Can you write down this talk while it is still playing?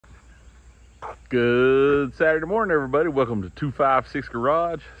Good Saturday morning, everybody. Welcome to 256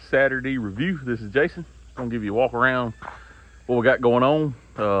 Garage Saturday Review. This is Jason. I'm gonna give you a walk around what we got going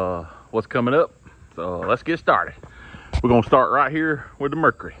on, what's coming up. So let's get started. We're gonna start right here with the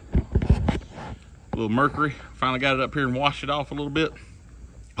Mercury. A little Mercury. Finally got it up here and washed it off a little bit.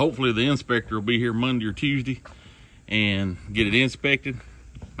 Hopefully the inspector will be here Monday or Tuesday and get it inspected.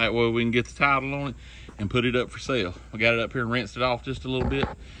 That way we can get the title on it and put it up for sale. I got it up here and rinsed it off just a little bit,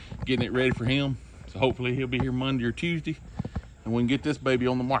 getting it ready for him. So hopefully he'll be here Monday or Tuesday and we can get this baby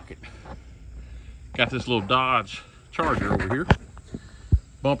on the market. Got this little Dodge Charger over here.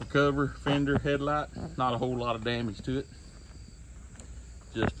 Bumper cover, fender, headlight. Not a whole lot of damage to it.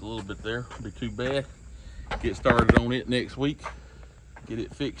 Just a little bit there, won't be too bad. Get started on it next week. Get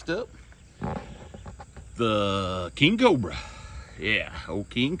it fixed up. The King Cobra. Yeah, old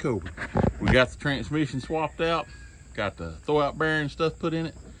King Cobra. We got the transmission swapped out. Got the throwout bearing stuff put in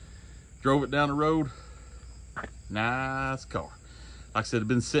it. Drove it down the road. Nice car. Like I said, it's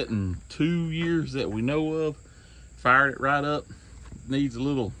been sitting 2 years that we know of. Fired it right up. Needs a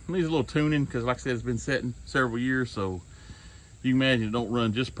little tuning because, like I said, it's been sitting several years. So you can imagine it don't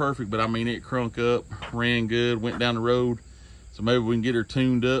run just perfect, but I mean it crunk up, ran good, went down the road. So maybe we can get her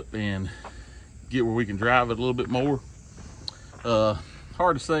tuned up and get where we can drive it a little bit more.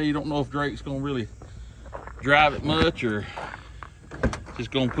 Hard to say. You don't know if Drake's gonna really drive it much or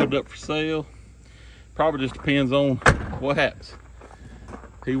just gonna put it up for sale. Probably just depends on what happens.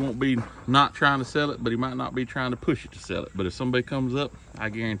 He won't be not trying to sell it, but he might not be trying to push it to sell it. But if somebody comes up, I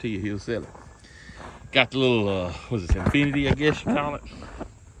guarantee you he'll sell it. Got the little, what is it, Infinity, I guess you call it.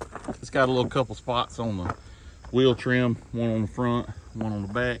 It's got a little couple spots on the wheel trim, one on the front, one on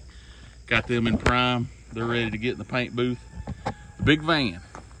the back. Got them in prime. They're ready to get in the paint booth. The big van.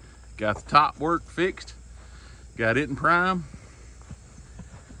 Got the top work fixed. Got it in prime.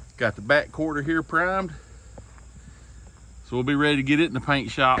 Got the back quarter here primed. So we'll be ready to get it in the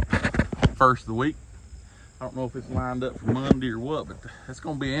paint shop first of the week. I don't know if it's lined up for Monday or what, but that's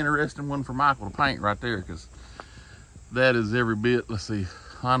gonna be an interesting one for Michael to paint right there, because that is every bit, let's see,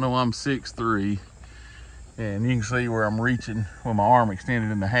 I know I'm 6'3", and you can see where I'm reaching with my arm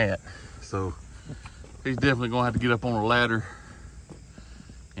extended in the hat. So he's definitely gonna have to get up on a ladder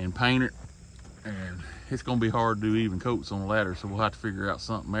and paint it, and it's gonna be hard to do even coats on the ladder. So we'll have to figure out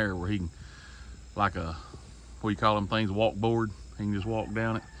something there where he can, like a, what do you call them things, walk board. He can just walk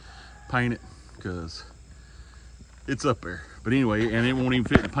down it, paint it, because it's up there. But anyway, and it won't even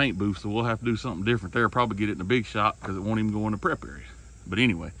fit in the paint booth, so we'll have to do something different there. Probably get it in the big shop because it won't even go in the prep area. But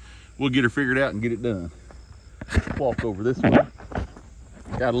anyway, we'll get her figured out and get it done. Walk over this way.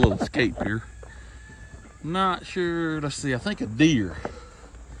 Got a little escape here. Not sure, let's see, I think a deer.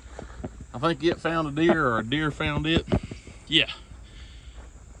 I think it found a deer or a deer found it. Yeah.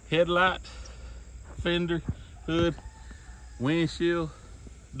 Headlight, fender, hood, windshield,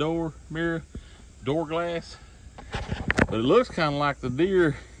 door, mirror, door glass. But it looks kind of like the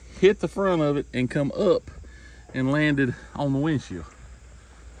deer hit the front of it and come up and landed on the windshield.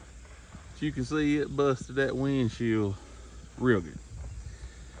 As you can see, it busted that windshield real good.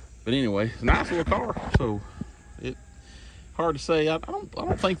 But anyway, it's a nice little car. So it hard to say. I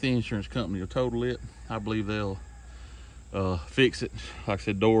don't think the insurance company will total it. I believe they'll fix it. Like I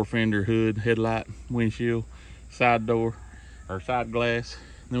said, door, fender, hood, headlight, windshield, side door or side glass.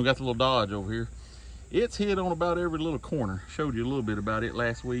 And then we got the little Dodge over here. It's hit on about every little corner. Showed you a little bit about it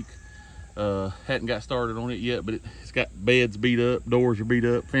last week. Hadn't got started on it yet, but it's got beds beat up, doors are beat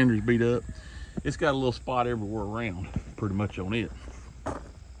up, fenders beat up. It's got a little spot everywhere around, pretty much on it.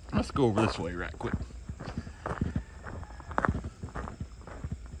 Let's go over this way right quick.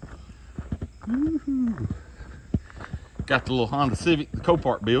 Woo-hoo. Got the little Honda Civic, the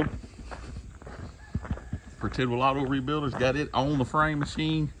Copart build. For Tidwell Auto Rebuilders, got it on the frame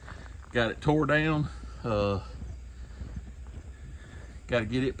machine. Got it tore down. Got to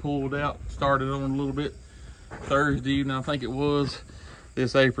get it pulled out, started on a little bit. Thursday evening, I think it was.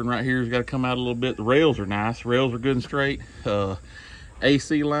 This apron right here has got to come out a little bit. The rails are nice. Rails are good and straight.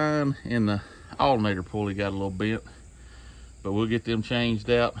 AC line and the alternator pulley got a little bent, but we'll get them changed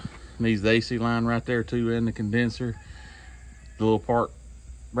out. Needs the AC line right there too, and the condenser. The little part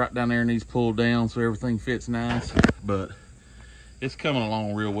right down there needs pulled down so everything fits nice, but it's coming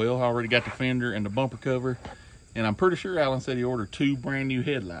along real well. I already got the fender and the bumper cover, and I'm pretty sure Alan said he ordered 2 brand new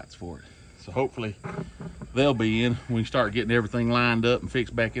headlights for it. So hopefully they'll be in. We can start getting everything lined up and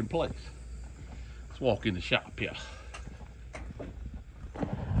fixed back in place. Let's walk in the shop, yeah.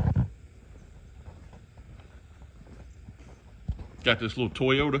 Got this little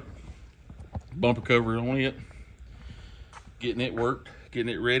Toyota bumper cover on it. Getting it worked,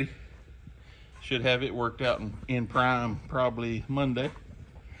 getting it ready. Should have it worked out in prime probably Monday,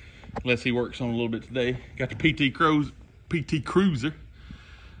 unless he works on a little bit today. Got the PT Cruiser.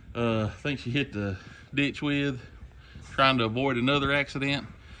 I think she hit the ditch with, trying to avoid another accident.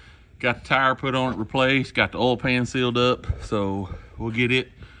 Got the tire put on it, replaced. Got the oil pan sealed up, so we'll get it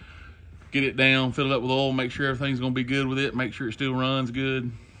down, fill it up with oil, make sure everything's gonna be good with it, make sure it still runs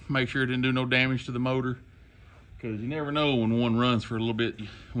good, make sure it didn't do no damage to the motor, because you never know when one runs for a little bit.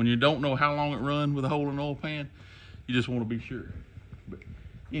 When you don't know how long it run with a hole in the oil pan, you just want to be sure. But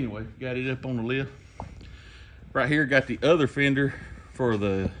anyway, got it up on the lift. Right here, got the other fender for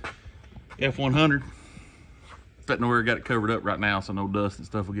the F100. Don't know where I got it covered up right now, so no dust and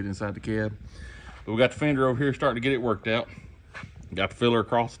stuff will get inside the cab. But we got the fender over here starting to get it worked out. Got the filler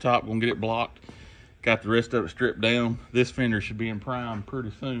across the top, gonna get it blocked. Got the rest of it stripped down. This fender should be in prime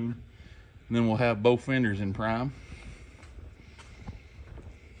pretty soon. And then we'll have both fenders in prime.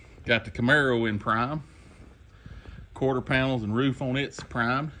 Got the Camaro in prime. Quarter panels and roof on it's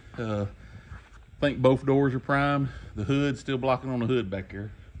primed. I think both doors are primed. The hood's still blocking on the hood back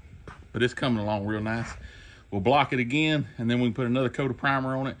there, but it's coming along real nice. We'll block it again, and then we can put another coat of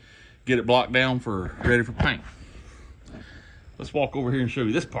primer on it, get it blocked down for ready for paint. Let's walk over here and show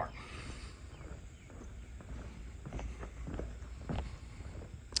you this part.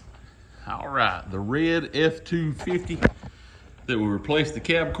 All right, the red F250 that we replaced the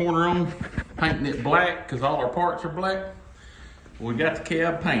cab corner on, painting it black because all our parts are black. We got the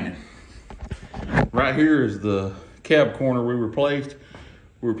cab painted. Right here is the cab corner we replaced.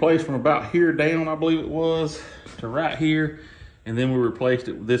 We replaced from about here down, I believe it was, to right here, and then we replaced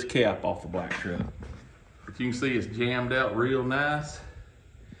it with this cap off the black truck. But you can see it's jammed out real nice.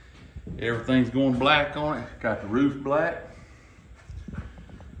 Everything's going black on it. Got the roof black.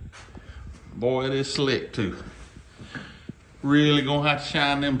 Boy, it is slick too. Really gonna have to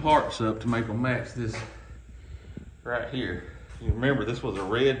shine them parts up to make them match this right here. You remember, this was a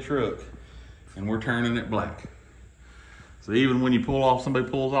red truck and we're turning it black. So even when you somebody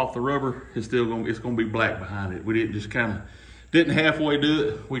pulls off the rubber, it's gonna be black behind it. We didn't just didn't halfway do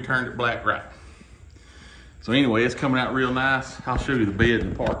it, we turned it black right. So anyway, it's coming out real nice. I'll show you the bed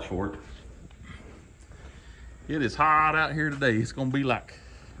and parts for it. It is hot out here today. It's gonna be like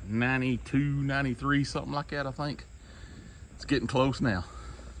 92, 93, something like that, I think. It's getting close now.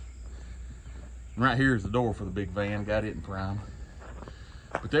 And right here is the door for the big van, got it in prime.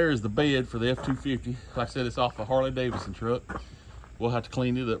 But there is the bed for the F250. Like I said, it's off a Harley Davidson truck. We'll have to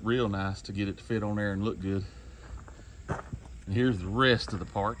clean it up real nice to get it to fit on there and look good. And here's the rest of the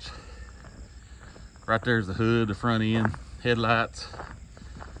parts. Right there's the hood, the front end, headlights,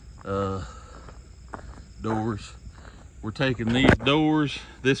 doors. We're taking these doors,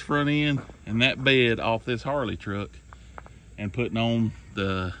 this front end, and that bed off this Harley truck and putting on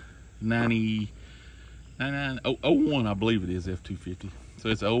the 01, I believe it is, F250. So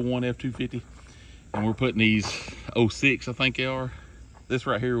it's a 01 F250. And we're putting these 06, I think they are. This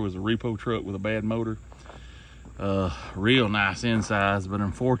right here was a repo truck with a bad motor. Real nice insides, but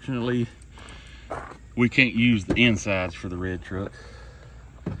unfortunately, we can't use the insides for the red truck.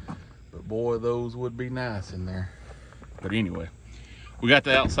 But boy, those would be nice in there. But anyway, we got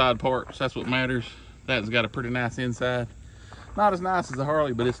the outside parts. That's what matters. That's got a pretty nice inside. Not as nice as the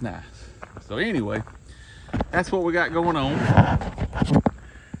Harley, but it's nice. So anyway, that's what we got going on.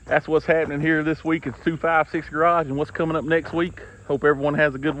 That's what's happening here this week. It's 256 Garage, and what's coming up next week. Hope everyone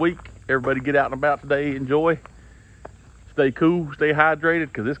has a good week. Everybody get out and about today. Enjoy. Stay cool, stay hydrated,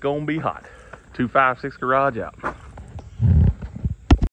 because it's going to be hot. 256 Garage out.